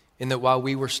in that while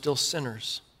we were still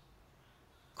sinners,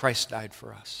 Christ died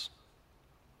for us.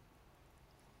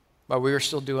 While we were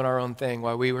still doing our own thing,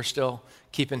 while we were still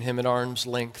keeping him at arm's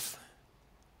length,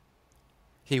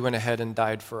 he went ahead and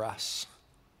died for us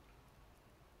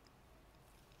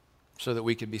so that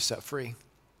we could be set free.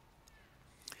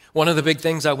 One of the big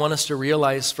things I want us to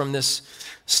realize from this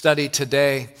study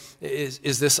today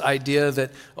is this idea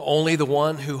that only the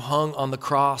one who hung on the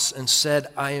cross and said,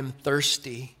 I am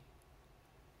thirsty,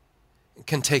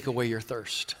 can take away your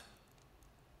thirst.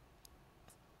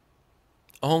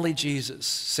 Only Jesus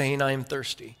saying, I am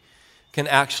thirsty, can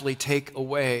actually take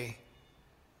away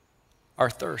our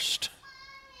thirst.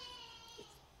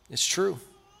 It's true.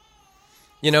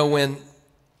 You know, when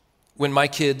my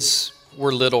kids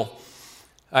were little,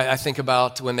 I think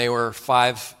about when they were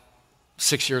 5,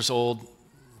 6 years old,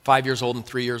 5 years old and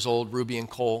 3 years old, Ruby and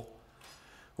Cole.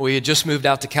 We had just moved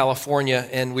out to California,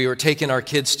 and we were taking our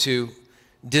kids to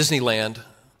Disneyland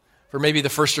for maybe the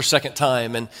first or second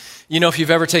time. And you know, if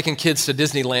you've ever taken kids to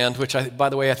Disneyland, which by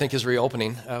the way, I think is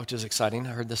reopening, which is exciting. I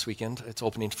heard this weekend it's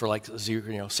opening for like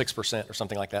 6% or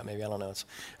something like that. Maybe, I don't know. It's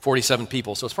 47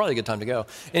 people, so it's probably a good time to go.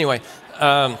 Anyway,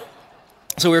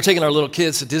 so we were taking our little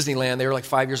kids to Disneyland. They were like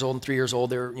 5 years old and 3 years old.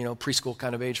 They were, preschool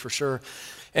kind of age for sure.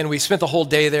 And we spent the whole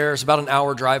day there. It's about an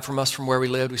hour drive from us from where we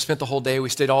lived. We spent the whole day. We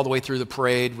stayed all the way through the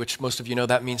parade, which most of you know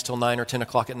that means till 9 or 10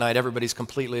 o'clock at night. Everybody's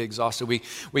completely exhausted.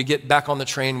 We get back on the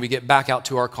train. We get back out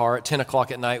to our car at 10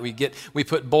 o'clock at night. We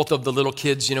put both of the little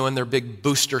kids, in their big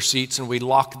booster seats, and we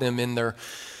lock them in their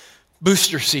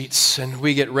booster seats, and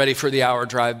we get ready for the hour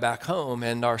drive back home.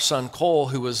 And our son Cole,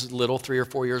 who was little, 3 or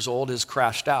 4 years old, has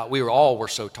crashed out. We were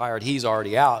so tired. He's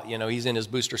already out. He's in his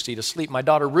booster seat asleep. My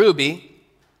daughter Ruby,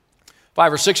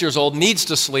 5 or 6 years old, needs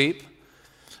to sleep,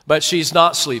 but she's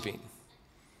not sleeping.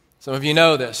 Some of you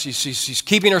know this. She's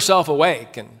keeping herself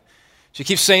awake, and she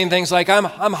keeps saying things like, I'm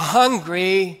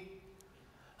hungry.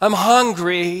 I'm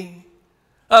hungry.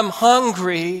 I'm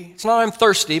hungry. It's not I'm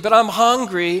thirsty, but I'm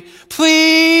hungry.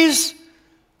 Please,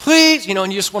 please.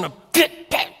 And you just want to,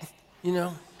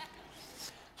 So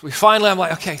we finally, I'm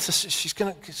like, okay, she's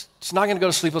not going to go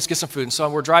to sleep. Let's get some food. And so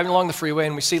we're driving along the freeway,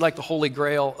 and we see like the holy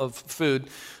grail of food,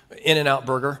 In-N-Out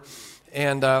Burger.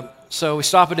 And so we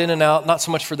stop at In-N-Out, not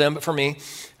so much for them, but for me.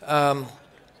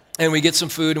 And we get some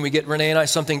food, and we get Renee and I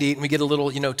something to eat, and we get a little,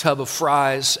 tub of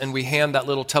fries, and we hand that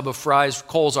little tub of fries.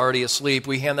 Cole's already asleep.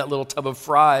 We hand that little tub of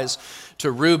fries to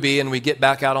Ruby, and we get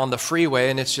back out on the freeway,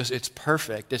 and it's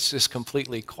perfect. It's just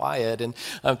completely quiet. And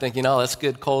I'm thinking, oh, that's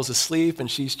good. Cole's asleep,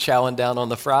 and she's chowing down on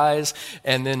the fries.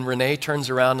 And then Renee turns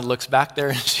around and looks back there,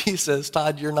 and she says,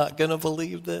 Todd, you're not going to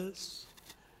believe this.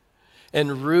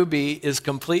 And Ruby is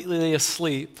completely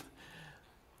asleep,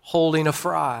 holding a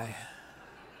fry.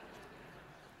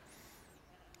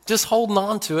 Just holding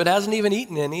on to it, hasn't even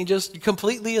eaten any, just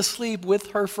completely asleep with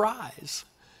her fries.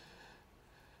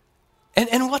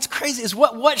 And what's crazy is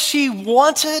what she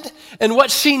wanted and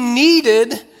what she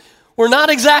needed were not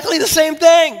exactly the same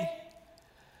thing.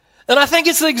 And I think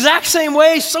it's the exact same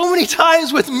way so many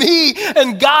times with me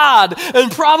and God,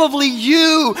 and probably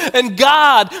you and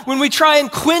God, when we try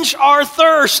and quench our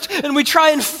thirst and we try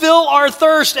and fill our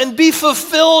thirst and be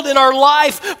fulfilled in our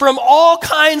life from all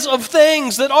kinds of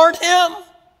things that aren't Him.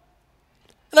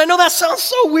 And I know that sounds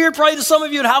so weird probably to some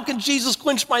of you, and how can Jesus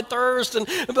quench my thirst?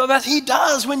 But He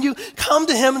does when you come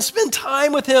to Him and spend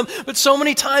time with Him. But so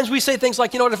many times we say things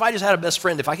like, if I just had a best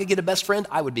friend, if I could get a best friend,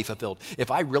 I would be fulfilled.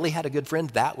 If I really had a good friend,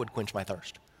 that would quench my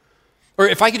thirst. Or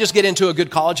if I could just get into a good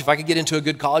college, if I could get into a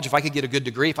good college, if I could get a good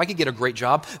degree, if I could get a great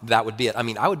job, that would be it.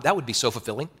 That would be so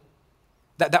fulfilling.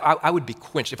 I would be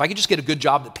quenched. If I could just get a good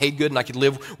job that paid good and I could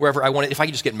live wherever I wanted, if I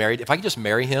could just get married, if I could just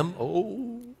marry him,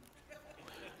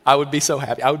 I would be so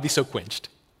happy. I would be so quenched.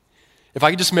 If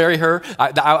I could just marry her,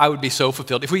 I would be so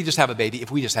fulfilled. If we just have a baby,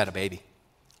 we just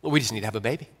need to have a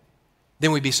baby.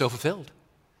 Then we'd be so fulfilled.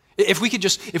 If we could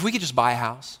just buy a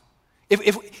house,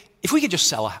 if we could just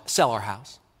sell our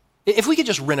house, if we could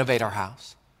just renovate our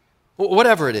house,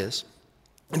 whatever it is,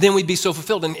 then we'd be so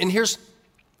fulfilled. And here's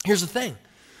the thing.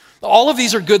 All of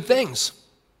these are good things.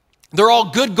 They're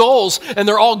all good goals, and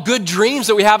they're all good dreams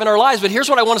that we have in our lives. But here's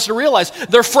what I want us to realize.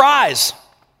 They're fries.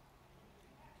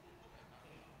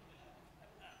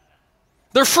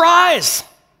 They're fries.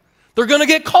 They're going to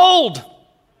get cold.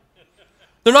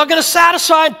 They're not going to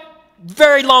satisfy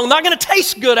very long. Not going to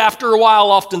taste good after a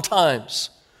while oftentimes.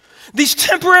 These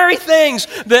temporary things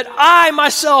that I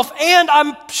myself, and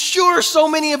I'm sure so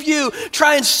many of you,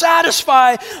 try and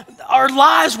satisfy our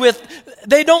lives with,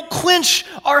 they don't quench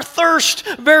our thirst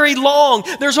very long.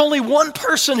 There's only one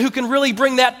person who can really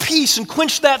bring that peace and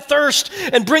quench that thirst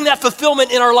and bring that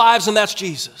fulfillment in our lives, and that's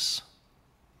Jesus.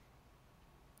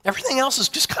 Everything else is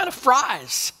just kind of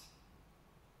fries.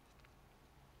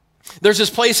 There's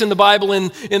this place in the Bible in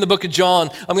the book of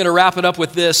John. I'm going to wrap it up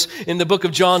with this. In the book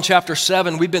of John chapter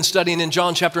 7, we've been studying in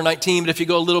John chapter 19, but if you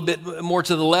go a little bit more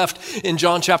to the left, in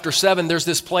John chapter 7, there's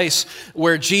this place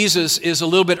where Jesus is a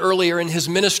little bit earlier in his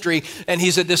ministry, and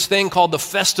he's at this thing called the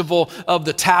Festival of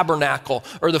the Tabernacle,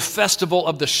 or the Festival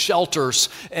of the Shelters,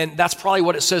 and that's probably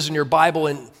what it says in your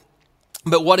Bible.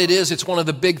 But what it is, it's one of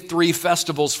the big 3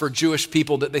 festivals for Jewish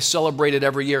people that they celebrated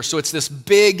every year. So it's this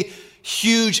big,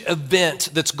 huge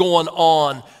event that's going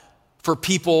on for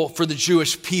the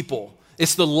Jewish people.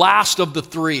 It's the last of the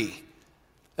three.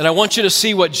 And I want you to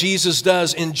see what Jesus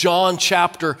does in John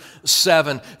chapter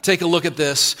 7. Take a look at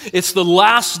this. It's the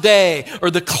last day,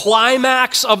 or the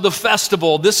climax of the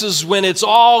festival. This is when it's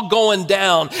all going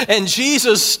down. And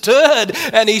Jesus stood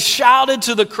and he shouted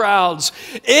to the crowds,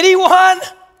 "Anyone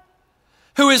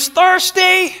who is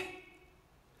thirsty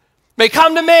may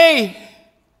come to me."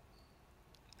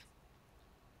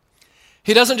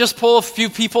 He doesn't just pull a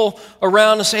few people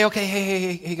around and say, "Okay,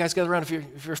 hey, guys, gather around.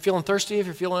 If you're feeling thirsty, if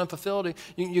you're feeling unfulfilled,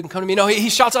 you can come to me." No,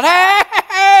 he shouts out,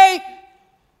 hey,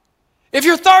 if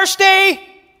you're thirsty,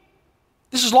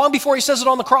 this is long before he says it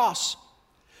on the cross,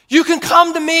 you can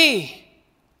come to me.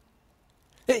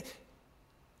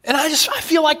 And I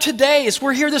feel like today, as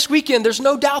we're here this weekend, there's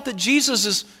no doubt that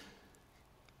Jesus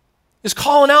is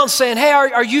calling out and saying, "Hey,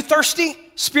 are you thirsty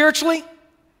spiritually?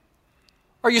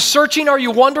 Are you searching? Are you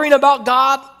wondering about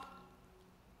God?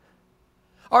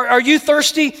 Are you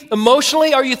thirsty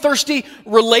emotionally? Are you thirsty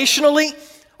relationally?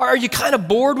 Are you kind of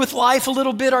bored with life a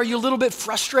little bit? Are you a little bit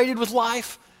frustrated with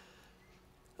life?"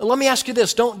 And let me ask you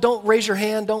this. Don't raise your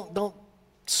hand. Don't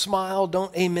smile.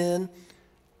 Don't amen.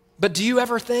 But do you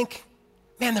ever think,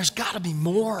 man, there's got to be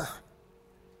more.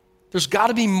 There's got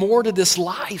to be more to this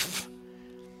life.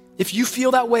 If you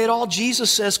feel that way at all, Jesus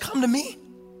says, "Come to me.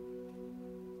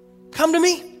 Come to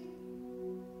me."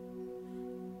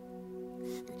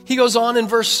 He goes on in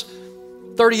verse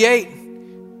 38.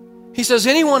 He says,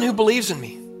 "Anyone who believes in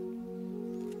me,"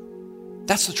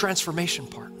 that's the transformation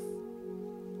part.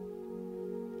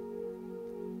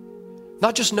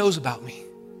 Not just knows about me.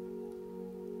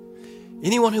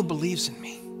 "Anyone who believes in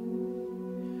me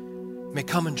may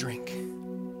come and drink.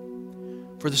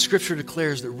 For the scripture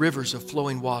declares that rivers of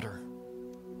flowing water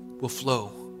will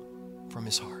flow from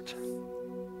his heart."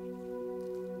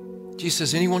 Jesus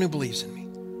says, "Anyone who believes in me."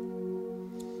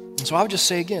 And so I would just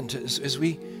say again, as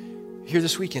we here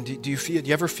this weekend, do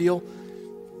you ever feel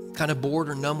kind of bored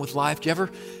or numb with life? Do you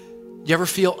ever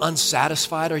feel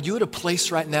unsatisfied? Are you at a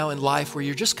place right now in life where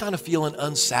you're just kind of feeling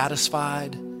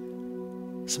unsatisfied?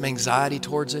 Some anxiety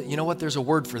towards it? You know what? There's a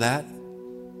word for that.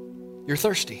 You're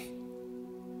thirsty.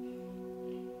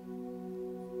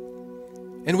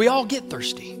 And we all get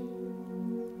thirsty.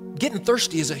 Getting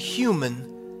thirsty is a human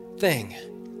thing.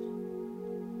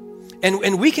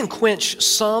 And we can quench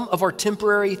some of our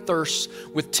temporary thirsts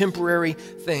with temporary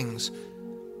things.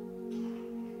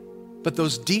 But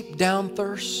those deep down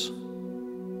thirsts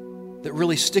that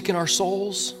really stick in our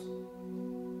souls,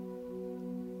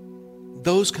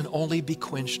 those can only be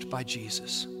quenched by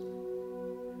Jesus.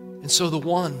 And so the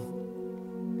one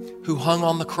who hung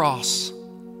on the cross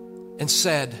and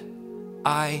said,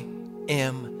 "I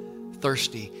am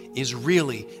thirsty," is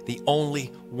really the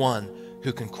only one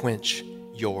who can quench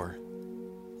your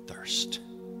thirst.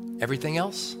 Everything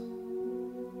else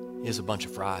is a bunch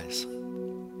of fries.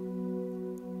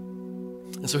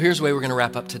 And so here's the way we're going to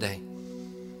wrap up today.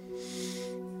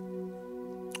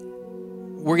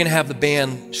 We're going to have the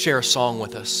band share a song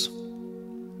with us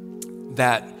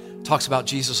that talks about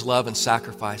Jesus' love and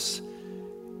sacrifice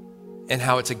and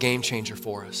how it's a game changer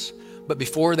for us. But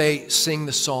before they sing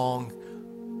the song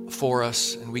for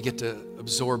us and we get to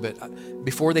absorb it,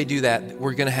 before they do that,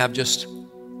 we're going to have just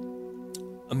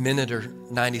a minute or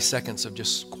 90 seconds of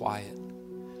just quiet,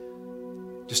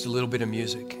 just a little bit of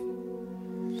music.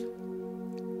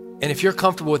 And if you're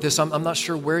comfortable with this, I'm not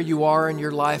sure where you are in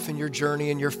your life and your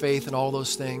journey and your faith and all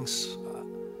those things,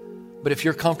 but if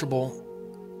you're comfortable,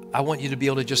 I want you to be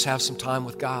able to just have some time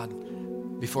with God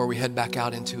before we head back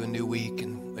out into a new week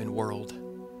and world.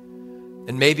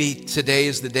 And maybe today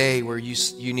is the day where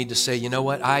you need to say, "You know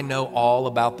what? I know all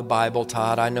about the Bible,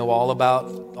 Todd. I know all about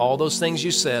all those things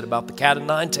you said about the cat of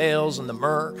nine tails and the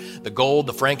myrrh, the gold,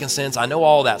 the frankincense. I know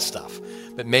all that stuff."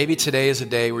 But maybe today is a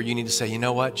day where you need to say, "You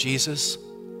know what, Jesus?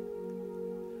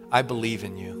 I believe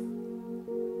in you.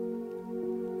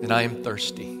 And I am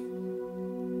thirsty.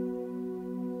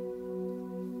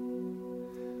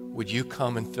 Would you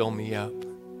come and fill me up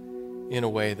in a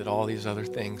way that all these other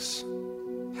things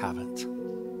haven't?"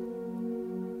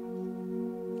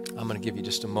 I'm going to give you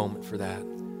just a moment for that.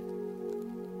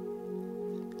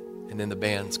 And then the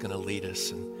band's going to lead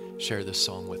us and share this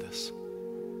song with us.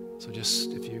 So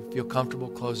just, if you feel comfortable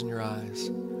closing your eyes,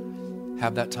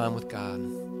 have that time with God.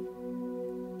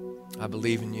 I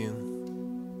believe in you.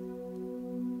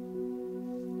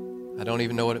 I don't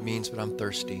even know what it means, but I'm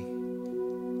thirsty.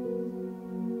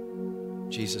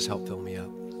 Jesus, help fill me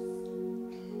up.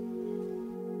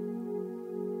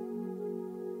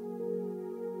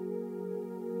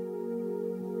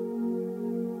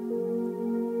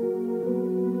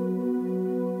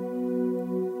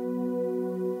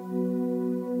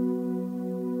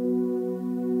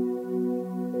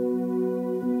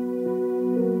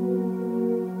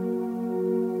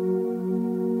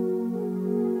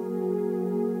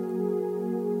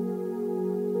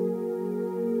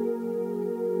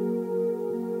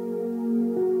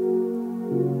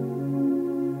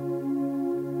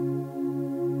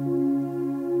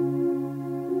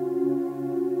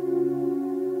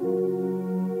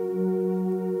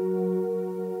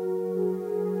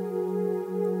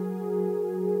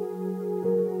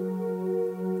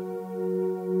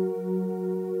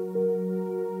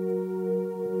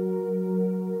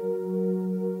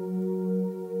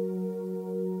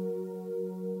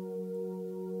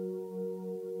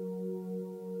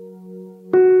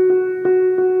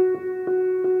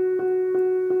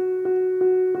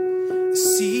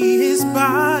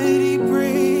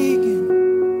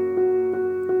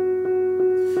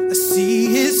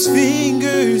 his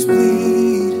fingers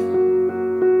bleed.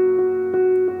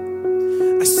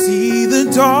 I see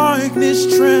the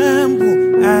darkness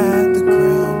tremble at the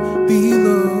ground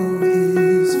below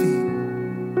his feet.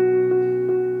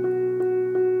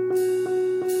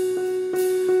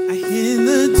 In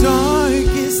the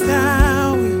darkest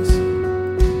hours,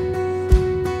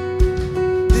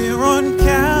 there on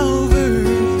Calvary,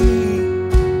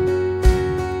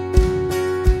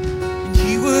 and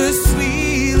he was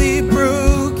sweetly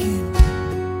broken,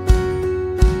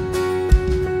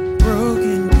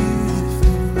 broken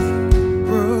beautifully,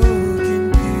 broken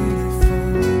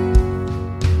beautifully.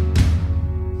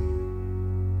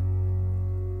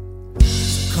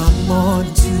 So come on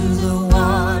to the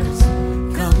waters,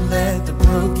 let the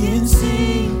broken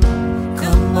sing.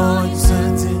 Come on, you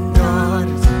sons and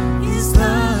daughters. His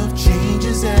love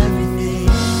changes everything.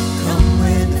 Come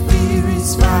when the fear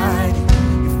is fighting,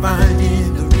 you're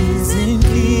finding the risen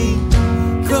King.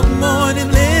 Come on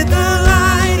and let the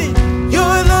light in.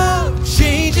 Your love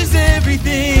changes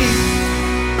everything.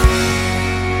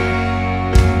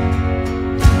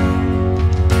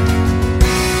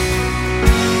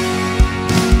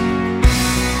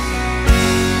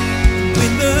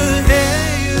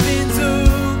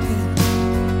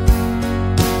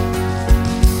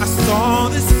 All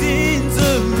the sins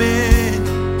of men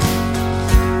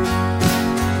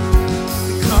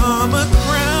become a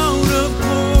crown of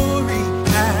glory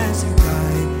as you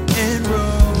died and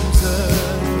rose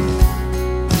again.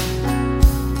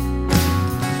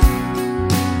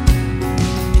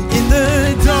 In the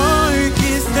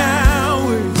darkest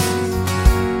hours,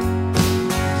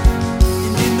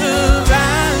 and in the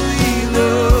valley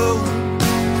low,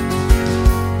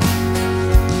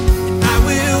 and I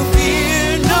will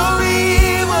fear no.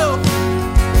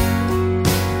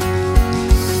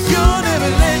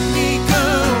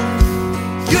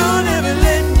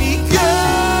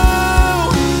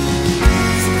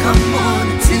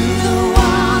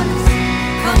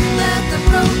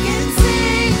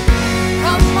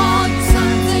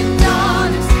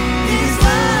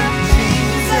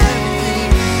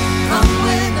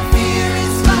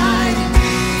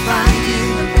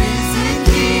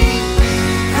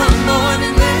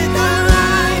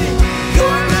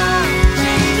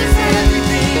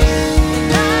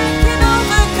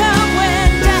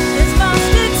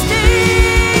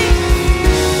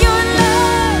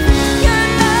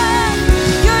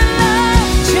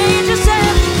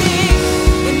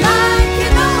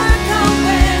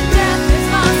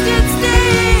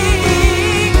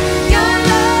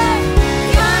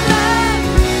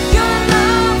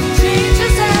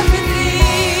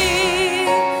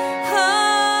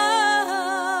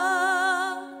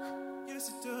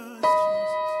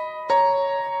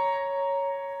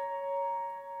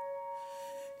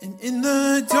 And in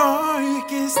the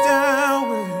darkest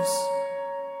hours,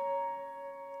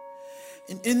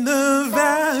 and in the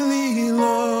valley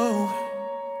low,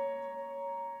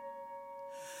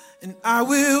 and I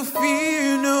will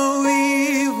fear no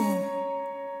evil,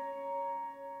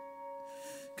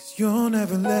 'cause you'll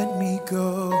never let me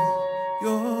go.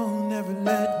 You'll never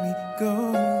let me go.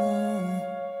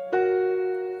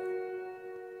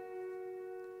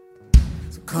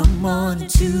 So come on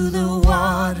into the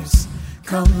waters.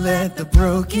 Come let the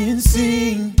broken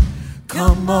sing.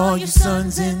 Come all you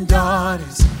sons and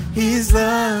daughters. His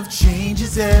love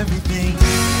changes everything.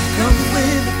 Come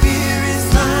when the fear is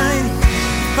fighting,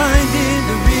 finding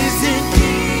the risen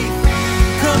King.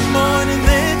 Come on and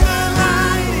let the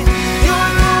light in. Your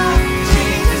love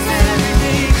changes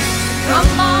everything.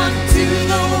 Come on to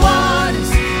the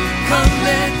waters. Come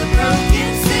let the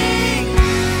broken sing.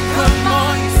 Come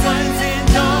all you sons and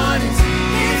daughters.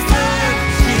 His love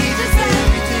changes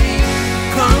everything.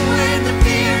 Come when the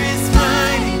fear is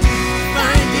fighting,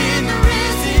 finding the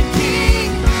risen King.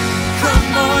 Come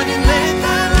on and let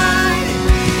the light in.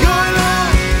 Your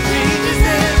love changes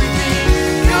everything.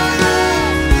 Your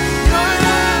love, your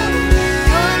love,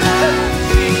 your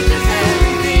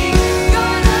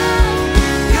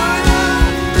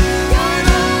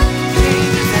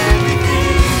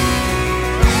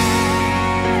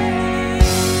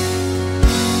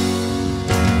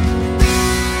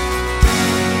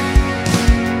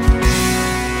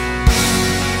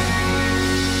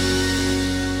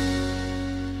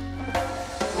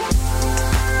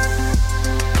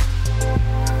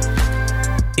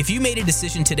If you made a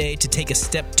decision today to take a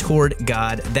step toward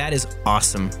God, that is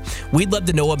awesome. We'd love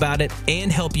to know about it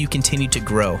and help you continue to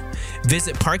grow.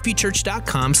 Visit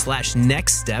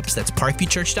parkviewchurch.com/nextsteps. That's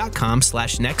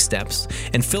parkviewchurch.com/nextsteps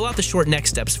and fill out the short next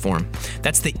steps form.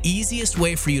 That's the easiest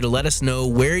way for you to let us know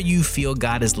where you feel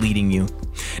God is leading you.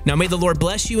 Now, may the Lord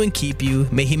bless you and keep you.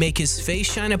 May he make his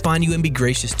face shine upon you and be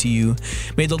gracious to you.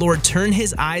 May the Lord turn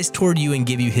his eyes toward you and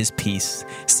give you his peace.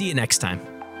 See you next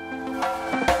time.